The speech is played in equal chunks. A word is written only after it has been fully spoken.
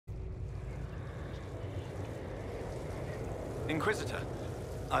Inquisitor,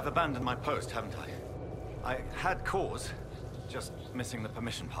 I've abandoned my post, haven't I? I had cause, just missing the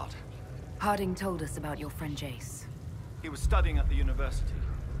permission part. Harding told us about your friend Jace. He was studying at the university.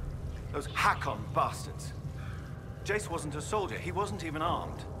 Those Hakon bastards. Jace wasn't a soldier, he wasn't even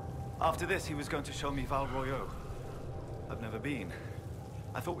armed. After this, he was going to show me Val Royeaux. I've never been.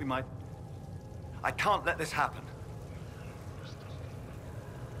 I thought we might... I can't let this happen.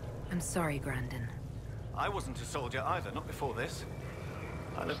 I'm sorry, Grandin. I wasn't a soldier either, not before this.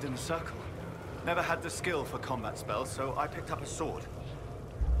 I lived in the Circle. Never had the skill for combat spells, so I picked up a sword.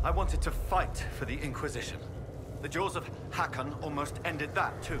 I wanted to fight for the Inquisition. The jaws of Hakon almost ended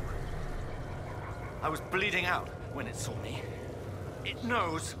that, too. I was bleeding out when it saw me. It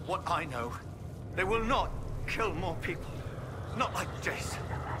knows what I know. They will not kill more people. Not like Jace.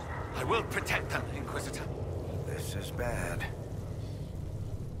 I will protect them, Inquisitor. This is bad.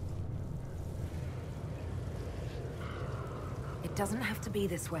 It doesn't have to be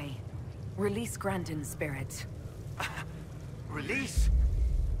this way. Release Grandin's spirit. Release?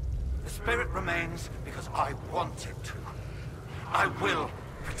 The spirit remains because I want it to. I will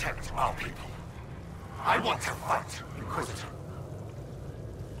protect our people. I want to fight, Inquisitor.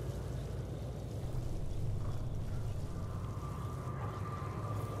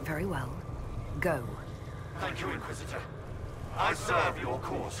 Very well. Go. Thank you, Inquisitor. I serve your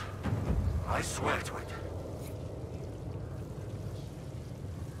cause. I swear to it.